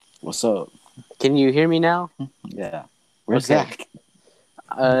What's up? Can you hear me now? Yeah. Where's Okay. Zach?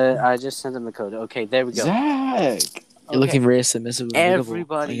 I just sent him the code. Okay, there we go. Zach! You're looking Okay, very submissive.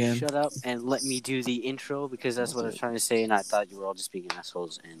 everybody again. shut up and let me do the intro because that's what I was trying to say, and I thought you were all just being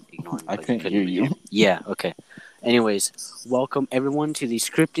assholes and ignoring. I but couldn't hear even you. Yeah, okay. Anyways, welcome everyone to the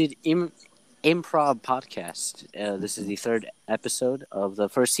scripted improv podcast. This is the third episode of the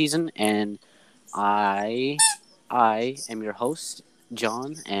first season, and I am your host,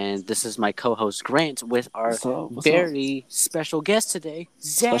 John, and this is my co-host Grant with our What's very special guest today,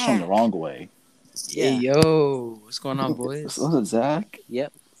 Zack. Special in the wrong way. Yeah. Hey, yo. What's going on, boys? What's up, Zach?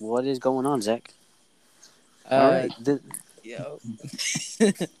 Yep. What is going on, Zack? Alright. Yo.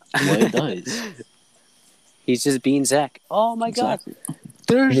 What it does. He's just being Zack. Oh my Exactly. God.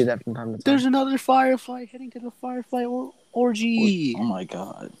 There's that from time to time. there's another firefly heading to the firefly orgy. Oh my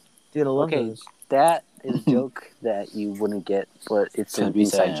god. Dude, I love Okay, those. that is a joke that you wouldn't get, but it's an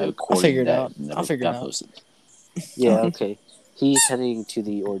inside joke. I'll figure it out. I'll figure it out. Posted. Yeah, okay. He's heading to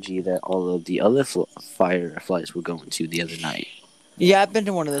the orgy that all of the other fireflies were going to the other night. Yeah, I've been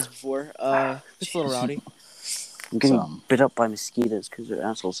to one of those before. It's a little rowdy. I'm getting bit up by mosquitoes because they're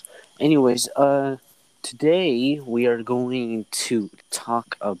assholes. Anyways, today we are going to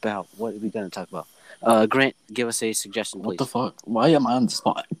talk about... What are we going to talk about? Grant, give us a suggestion, please. What the fuck? Why am I on the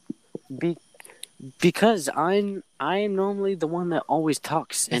spot? Because I am normally the one that always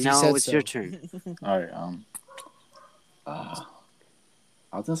talks, and now it's your turn. Alright,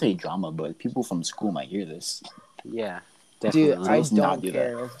 I was gonna say drama, but people from school might hear this. Yeah, definitely. Dude, I Let's not don't do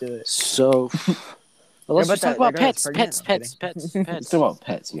care. that. Let's do it. So, let's just talk about pets. Let's talk about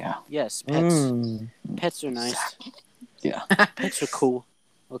pets, yeah. Yes, pets. Pets are nice. Yeah. Pets are cool.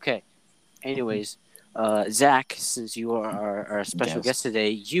 Okay. Anyways, Zach, since you are our special guest today,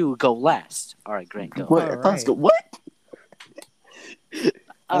 you go last. All right, great, go. What? Let's go. What?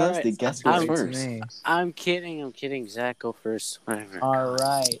 All The guest goes first. I'm kidding. Zach, go first. Whatever. All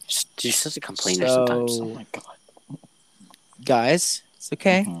right. You're such a complainer sometimes. Oh my god. Guys, it's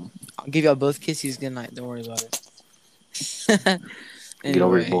okay. Mm-hmm. I'll give y'all both kisses good night. Don't worry about it. Anyway, Get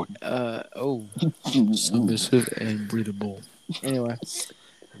over it, boy. Submissive and breathable. Anyway.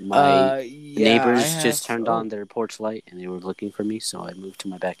 My neighbors I just turned on their porch light and they were looking for me, so I moved to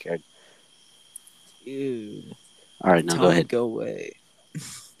my backyard. Ew. All right, now go ahead. Go away.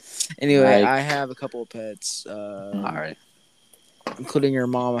 Anyway, I have a couple of pets. All right. Including your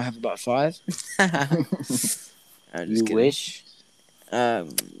mom, I have about 5. You wish? All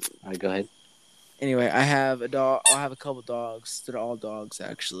right, go ahead. Anyway, I have a dog. I have a couple dogs. They're all dogs,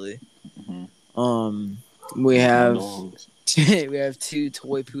 actually. Mm-hmm. We have we have 2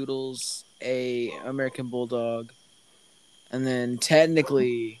 toy poodles, a American bulldog, and then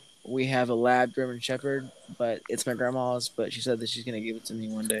technically we have a lab German shepherd, but it's my grandma's. But she said that she's gonna give it to me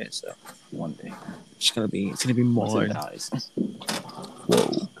one day. So one day, it's gonna be mine.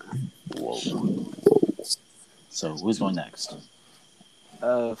 Whoa. So who's going next?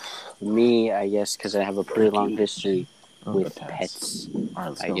 Me, I guess, because I have a pretty long history with pets. All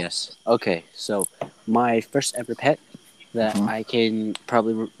right, I guess. Okay, so my first ever pet that I can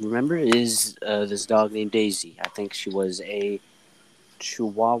probably remember is this dog named Daisy. I think she was a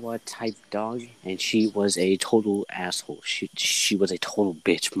Chihuahua type dog, and she was a total asshole. She was a total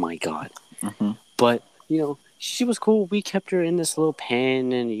bitch. My God. Mm-hmm. But she was cool. We kept her in this little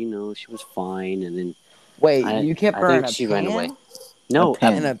pen, and she was fine. And then you kept her in a she pen? ran away. No,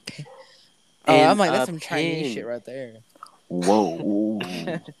 in a pen. Oh, I'm like, that's some Chinese shit right there. Whoa.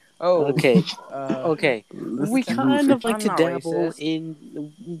 Okay. Okay. We kind of like to dabble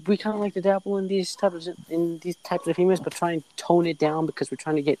in these types of humors, but try and tone it down because we're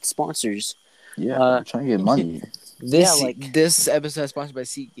trying to get sponsors. Yeah, we're trying to get money. This episode is sponsored by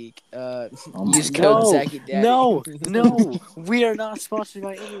SeatGeek. Use code ZackyDaddy. No, we are not sponsored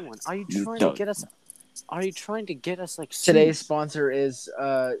by anyone. Are you trying to get us? Are you trying to get us like today's sponsor is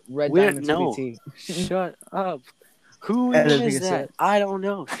Red Diamond CBT. Shut up. Who is that? I don't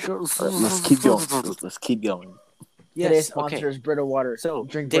know. Let's keep going. Yes, today's sponsor is Brita Water. So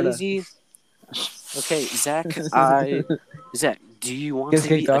drink Daisy. Brita. Okay, Zach, do you want to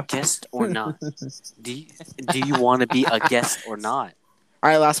be a guest or not? Do you want to be a guest or not? All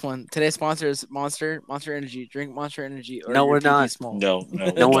right, last one. Today's sponsor is Monster Energy. Drink Monster Energy. Or no, we're not. No,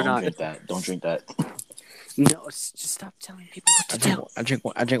 we're not. Don't drink that. No, just stop telling people what to do. I drank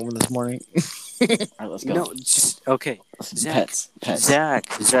one this morning. All right, let's go. No, okay. Pets. Zach.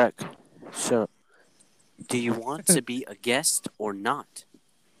 So, do you want to be a guest or not?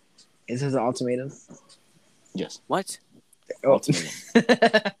 Is this an ultimatum? What? Oh.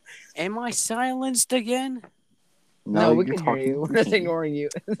 Ultimatum. Am I silenced again? No, we you're can hear talking. you. We're just ignoring you.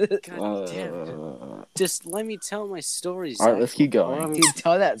 God damn. Just let me tell my story, Zack. All right, let's keep Or going. Dude,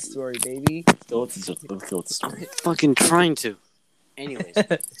 tell that story, baby. Let's go with the I'm story. fucking trying to.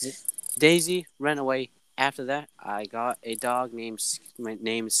 Anyways, Daisy ran away. After that, I got a dog named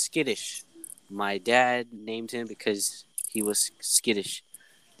Skittish. My dad named him because he was skittish.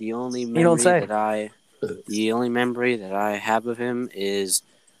 The only You don't memory say. the only memory that I have of him is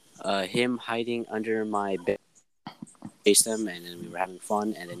him hiding under my bed, chased him, and then we were having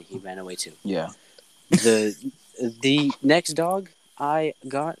fun, and then he ran away too. Yeah. The next dog I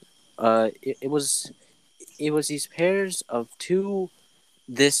got, it was these pairs of two.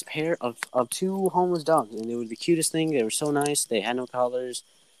 This pair of two homeless dogs, and they were the cutest thing. They were so nice. They had no collars,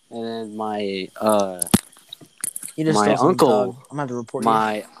 and then You just my stole someone's uncle, dog. I'm gonna have to report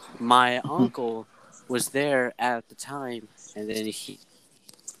you. my uncle was there at the time, and then he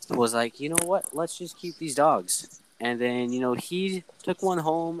was like, you know what? Let's just keep these dogs. And then he took one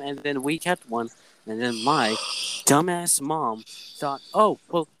home, and then we kept one. And then my dumbass mom thought, oh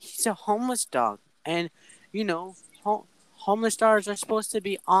well, he's a homeless dog, and you know, homeless dogs are supposed to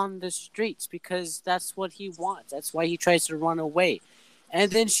be on the streets because that's what he wants. That's why he tries to run away.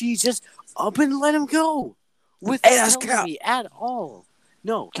 And then she just up and let him go without telling me at all.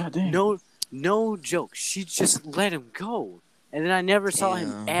 No, God damn. no joke. She just let him go, and then I never saw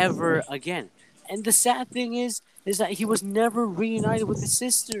him ever again. And the sad thing is that he was never reunited with his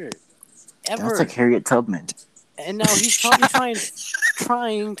sister, ever. That's like Harriet Tubman. And now he's probably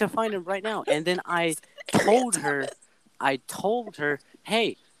trying to find him right now. And then I told her,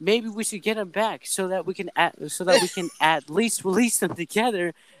 hey, maybe we should get him back so that we can at least release them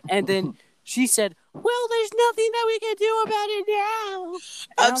together. And then she said, well, there's nothing that we can do about it now.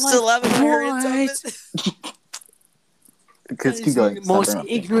 I'm still laughing at Harriet Tubman. Because That keep is going. the Stop most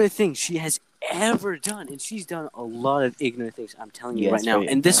interrupting. ignorant thing she has ever done, and she's done a lot of ignorant things. I'm telling you Yes, right now, right.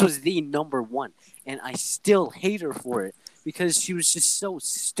 and this was the number one, and I still hate her for it because she was just so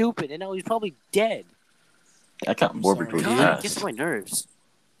stupid, and now he's probably dead. I got morbid sorry. really God, it gets fast. on my nerves.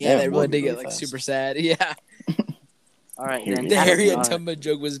 Yeah, they really morbid did get really like fast. super sad. Yeah, All right, Here then it the is. Harriet Tubman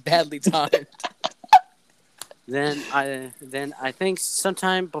joke was badly timed. Then I think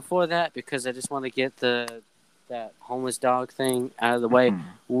sometime before that, because I just want to get that homeless dog thing out of the way. Mhm.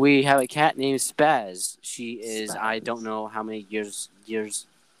 We have a cat named Spaz. She is I Spaz. don't know how many years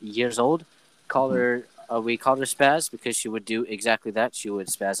old. We called her Spaz because she would do exactly that. She would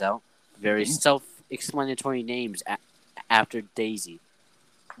spaz out. Very self-explanatory names after Daisy.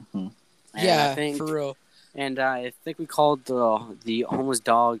 Mhm. And Yeah, I think, for real. and I think we called the homeless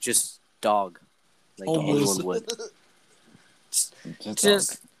dog just Dog, like Homeless. anyone would.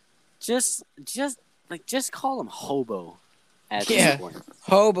 Just Just call him Hobo at Yeah. this point.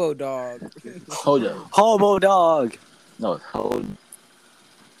 Hobo dog. Hodo. Hobo Dog. No, Hodo.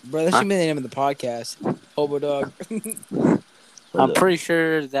 Bro, that should be the name of the podcast. Hobo dog. I'm pretty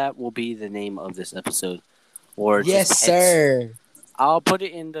sure that will be the name of this episode. Or Yes, just pets. sir. I'll put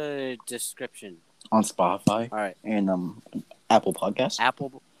it in the description. On Spotify All right. and Apple Podcasts.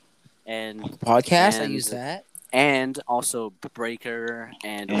 Apple and Podcast. I And- use that. and also Breaker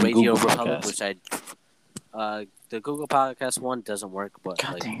and And Radio Google Republic, Podcast. which the Google Podcast one doesn't work, but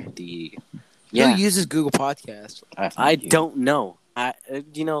God like damn. Who uses Google Podcast? I don't know.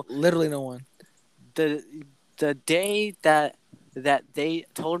 Literally no one. The day that they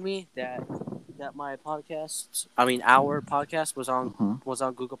told me that my podcast, our podcast was on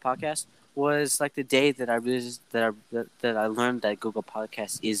Mhm. Google Podcast, was like the day that I realized that I learned that Google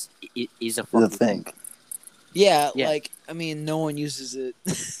Podcast is a The fucking thing. Yeah, Yeah. no one uses it.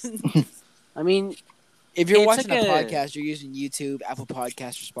 I mean, If you're It's watching like a a- podcast, you're using YouTube, Apple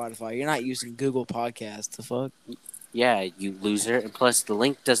Podcasts, or Spotify. You're not using Google Podcasts. The fuck? yeah, you loser, and plus the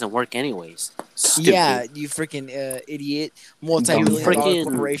link doesn't work anyways. Stupid. Yeah, you freaking idiot. Multi-billion-dollar freaking-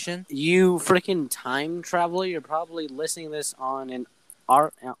 corporation. You freaking time traveler! You're probably listening to this on an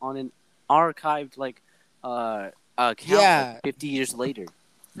archived account Yeah. 50 years later.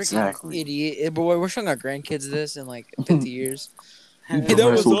 Exactly. Idiot. Boy, we're showing our grandkids this in like 50 years. And Hey, that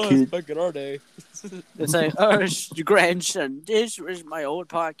was us kid. back in our day. it's like, your grandson, this was my old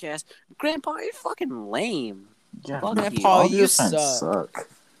podcast. Grandpa, you're fucking lame. Yeah, Fuck man. you. Paul, All you your friends suck. suck.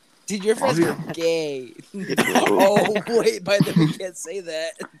 Dude, your friends are gay. Oh, wait, by the way, we can't say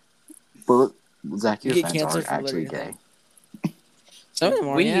that. But Zack, your You get friends canceled are for actually letting gay. Some of them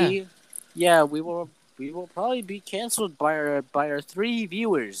are, yeah. We will probably be canceled by our 3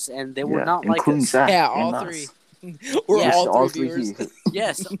 viewers, and they will not like including us. Zack Yeah, and all us. 3. We're Yeah, all three viewers.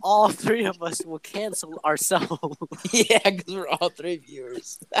 Yes, all 3 of us will cancel ourselves. Yeah, because we're all 3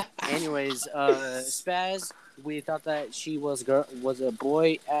 viewers. Anyways, Spaz, we thought that she was a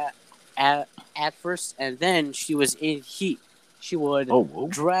boy at first, and then she was in heat. She would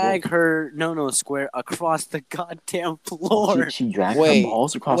drag her no square across the goddamn floor. She dragged her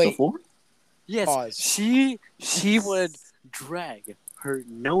balls across the floor? Yes, Pause. she would drag her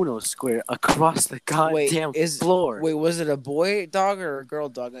no square across the goddamn floor. Wait, was it a boy dog or a girl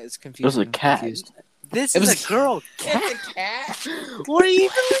dog? It's confusing. It was a cat. Confused. This is a girl cat. It's a cat. What are you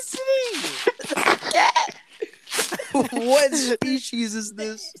even listening? Cat. What species is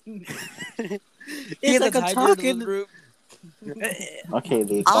this? It's like a talking group. Okay,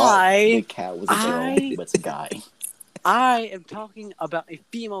 they thought the cat was a girl, but it's a guy. I am talking about a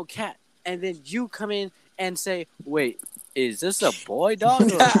female cat, and then you come in and say, "Wait, is this a boy dog or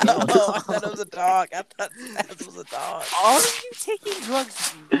a girl dog?" I thought it was a dog. I thought that was a dog. Are you taking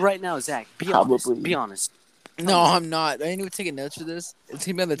drugs right now, Zach? Be honest. Be honest. No, I'm not. I ain't even taking notes for this. It's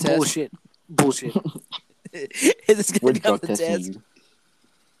gonna be on the test. Bullshit. It's gonna be on the test. You.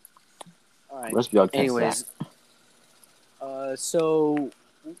 All right. Let's be honest. Anyways, so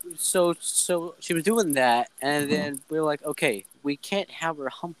she was doing that, and then we were like, okay, we can't have her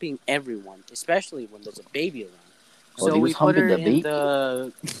humping everyone, especially when there's a baby around. So we put her in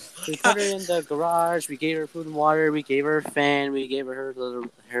the garage. We gave her food and water. We gave her a fan. We gave her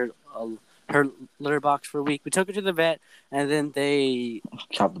her litter box for a week. We took her to the vet, and then they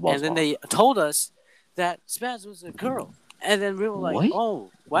chopped the balls and then off. they told us that Spaz was a girl, and then we were like,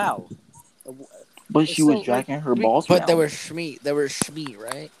 oh wow. But she was dragging her balls around. But there was Schmeat. There was Schmeat,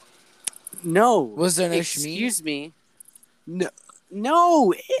 right? No. Was there no Schmeat? Excuse me.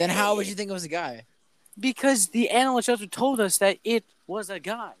 No. Then how would you think it was a guy? Because the animal shelter told us that it was a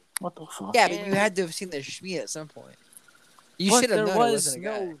guy. What the fuck? Yeah, but you had to have seen the Schmeat at some point. You should have known it wasn't a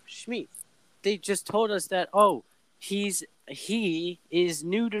guy. No Schmeat. They just told us that, he is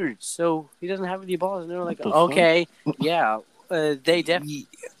neutered, so he doesn't have any balls. And they were like, okay, yeah. They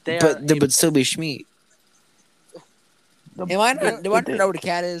would still be Schmeat. Do I not know what a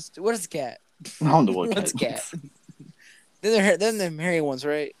cat is? What is a cat? I don't know what What's a cat? Then the hairy ones,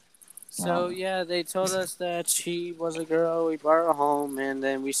 right? So yeah, they told us that she was a girl. We brought her home, and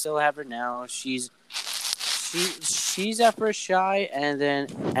then we still have her now. She's at first shy, and then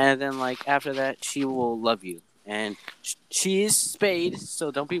like after that, she will love you. And she is spayed,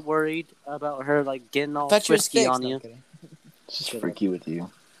 so don't be worried about her like getting all frisky on you. She's freaky with you.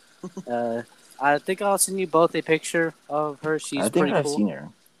 I think I'll send you both a picture of her. She's pretty cool. I've seen her.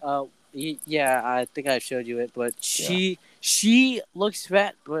 Yeah, I think I showed you it, but she looks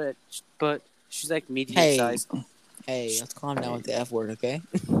fat, but she's like medium size. Hey, let's calm down with the F word, okay?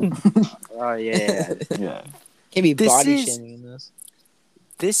 Oh yeah. Can't be body shaming in this.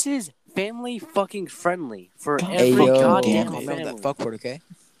 This is family fucking friendly for every goddamn family. That fuck word, okay?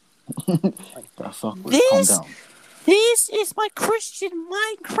 That fuck word. Calm down. This is my Christian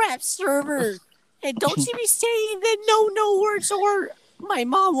Minecraft server, and don't you be saying the no words, or my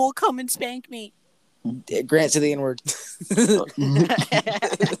mom will come and spank me. Grant to the N-word.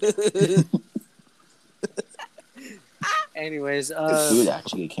 Anyways, we would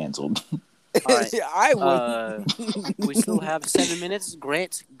actually get canceled. Right. I would. We still have 7 minutes.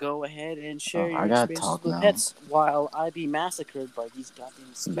 Grant, go ahead and share your experiences with pets while I be massacred by these goddamn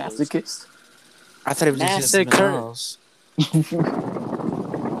mosquitoes. Massacred? I thought it was massacred.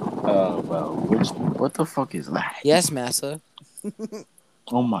 Well, what the fuck is that? Yes, massa.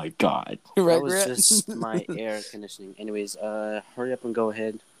 Oh my god. Right, that was just my air conditioning. Anyways, hurry up and go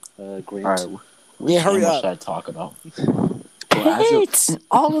ahead, Grant. All right. Hurry up. What should I talk about? Pets!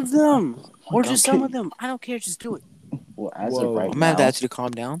 All of them! Or just some of them. I don't care, just do it. Well, as of right now... I'm going to ask you to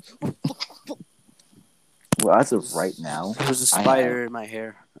calm down. Well, as of right now... There's a spider in my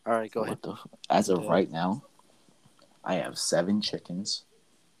hair. Alright, go ahead. As of right now, I have 7 chickens,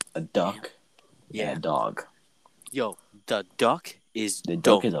 a duck, and a dog. Yo, the duck is The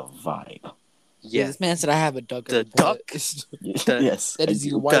duck is a vibe. Yeah, this man said I have a duck. The duck? Yes. That is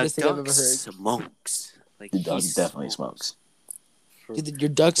the wildest thing I've ever heard. Smokes. Like, the duck definitely smokes. Your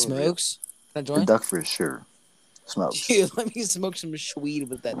duck smokes? Can I join? The duck for sure smokes. Dude, let me smoke some Schweed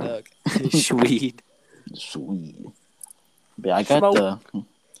with that duck. Schweed. But I got the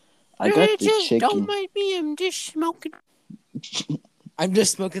chicken. Don't mind me, I'm just smoking. I'm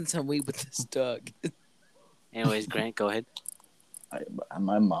just smoking some weed with this duck. Anyways, Grant, go ahead.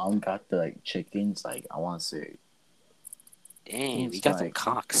 My mom got the chickens, I want to say. Damn, you got some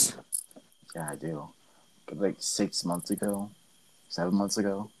cocks. Yeah, I do. 6 months ago, 7 months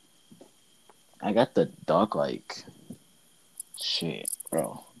ago. I got the duck, shit,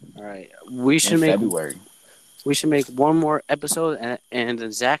 bro. Alright, we should make... February. We should make one more episode, and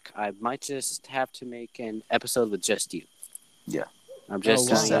then Zach, I might just have to make an episode with just you. Yeah. I'm just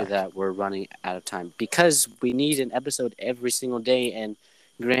wow. telling you that we're running out of time because we need an episode every single day, and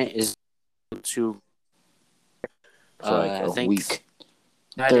Grant is to For like I a think week.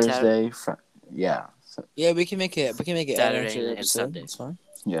 Friday, Thursday, yeah. So, Yeah, we can make it. We can make it Saturday every and episode. Sunday. That's fine.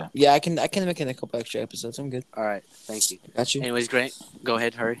 yeah. Yeah, I can make it a couple extra episodes. I'm good. All right, thank you. Got you. Anyways, Grant, go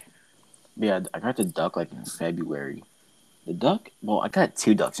ahead, hurry. Yeah, I got the duck like in February. The duck? Well, I got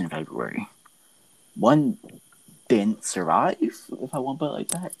 2 ducks in February. One didn't survive, if I want to put it like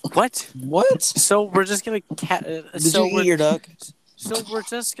that. What? So we're just gonna Did you eat your duck? So we're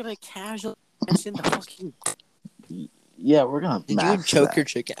just gonna casually mention the fucking. Yeah, we're gonna. Did you choke your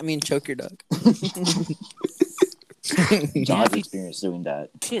chicken? I mean, choke your duck. John had experience doing that.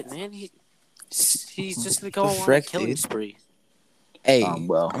 Shit, man. He's just gonna go on a Frick, killing dude. spree. Hey,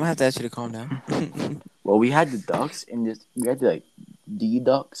 Well, I'm gonna have to ask you to calm down. well, we had the ducks and we had the like D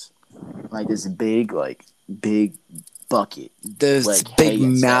ducks, like this big bucket. This Like, big hay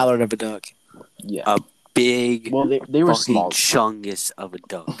and stuff. mallard of a duck. Yeah. Big. Well, they were fucking small. chungus of a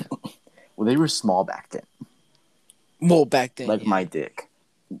duck. Well, they were small back then, Well, back then. like yeah. my dick.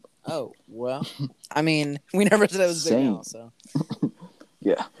 Oh well. I mean, we never said it was big Same. now, so.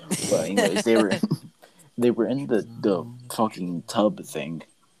 Yeah. But anyways, they were in the fucking tub thing,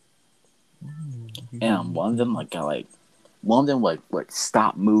 and one of them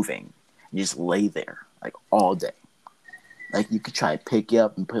stopped moving and just lay there like all day. Like you could try to pick it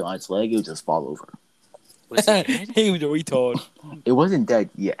up and put it on its leg, it would just fall over. Was it dead? He was a retard. It wasn't dead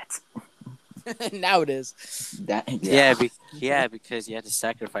yet. Now it is. Yeah, because you had to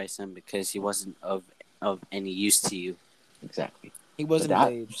sacrifice him because he wasn't of any use to you. Exactly. He wasn't But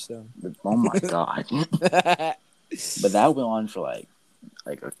of age, so. Oh my god. But that went on for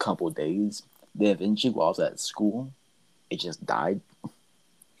like a couple days. Then eventually, while I was at school, it just died.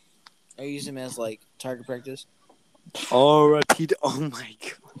 I use him as like target practice. R.I.P. Oh my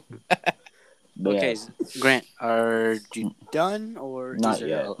god. But Okay, yeah, Grant, are you done or Not is there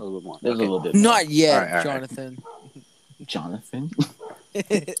yet. a little more? there's Okay. a little bit more. Not yet, All right. Jonathan. Jonathan.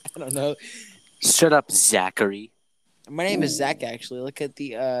 I don't know. Shut up, Zachary. My name is Zack. Actually, look at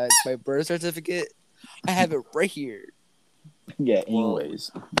the my birth certificate. I have it right here. Yeah. Anyways,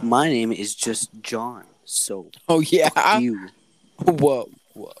 My name is just John. So Oh yeah. you, Whoa.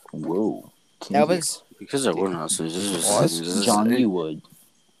 whoa. That was. because we're not. So John. You would.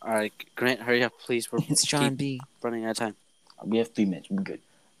 All right, Grant, hurry up, please. We're It's John keep B. running out of time. We have 3 minutes. We're good.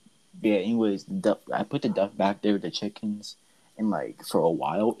 Yeah. Anyways, the duck, I put the duck back there with the chickens, and like for a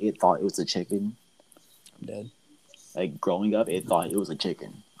while, it thought it was a chicken. I'm dead. Like growing up, it thought it was a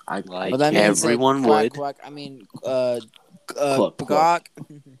chicken. Like Well, that means everyone quack, would. Quack. I mean, Cluck, Bagok.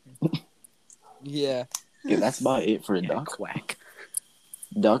 Yeah. Yeah, that's about it for the Yeah, duck. quack.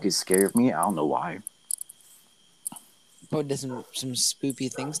 Duck is scared of me. I don't know why. Probably did some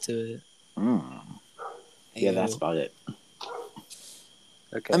spoopy things to it. Yeah, that's Ew. about it.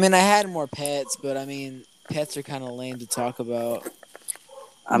 Okay. I mean, I had more pets, but I mean, pets are kind of lame to talk about.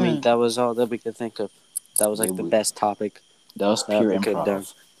 I mean, that was all that we could think of. That was like Yeah, the we- best topic. That was pure we could have done.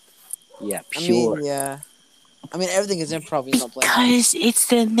 improv. Yeah, I pure. mean, yeah. I mean, everything is improv. You don't play. Because it's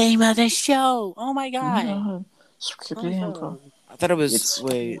the name of the show. Oh my god. Yeah. Scripted improv. I thought it was. It's-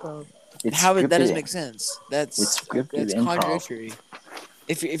 Wait. It's How that scripted doesn't im- make sense. That's It's scripted that's improv. contradictory.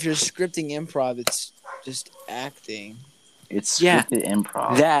 If you're scripting improv, it's just acting. It's Yeah, scripted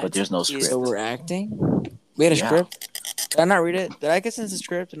improv, that but there's no is- script. So we're acting. We had a Yeah. script. Did I not read it? Did I get sent the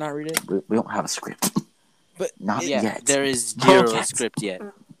script and not read it? We don't have a script. But Not Yeah, yet. there is Not zero yet. script yet.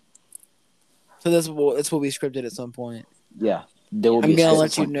 so that's what we scripted at some point. Yeah. There will I'm be a gonna script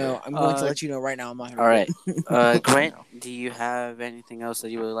let you at some know. point. I'm going to Uh, let you know right now. I'm not gonna All right. read it. Grant, do you have anything else that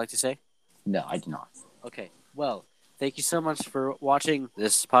you would like to say? No, I do not. Okay. Well, thank you so much for watching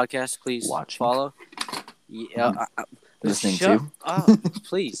this podcast. Please Watching. follow. Yeah, Listening shut to. up,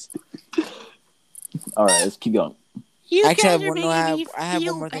 please. All right, let's keep going. You Actually, I have guys are one- no, making I have- me I have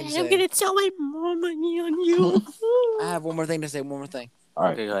feel one more thing to bad. say. I'm gonna tell my mom money on you. I have one more thing to say. One more thing. All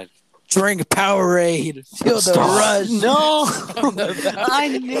right. Okay, go ahead. Drink Powerade. Feel the Stop. rush. No, From the valley.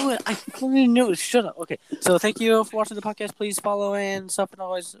 I knew it. I fucking knew it. Shut up. Okay, so thank you for watching the podcast. Please follow and stuff, and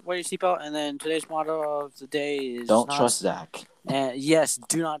always wear your seatbelt. And then today's motto of the day is Don't not- trust Zach. Yes,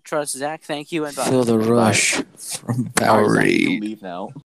 do not trust Zach. Thank you and bye. Feel the rush from All right, Zach, you Powerade. can leave now.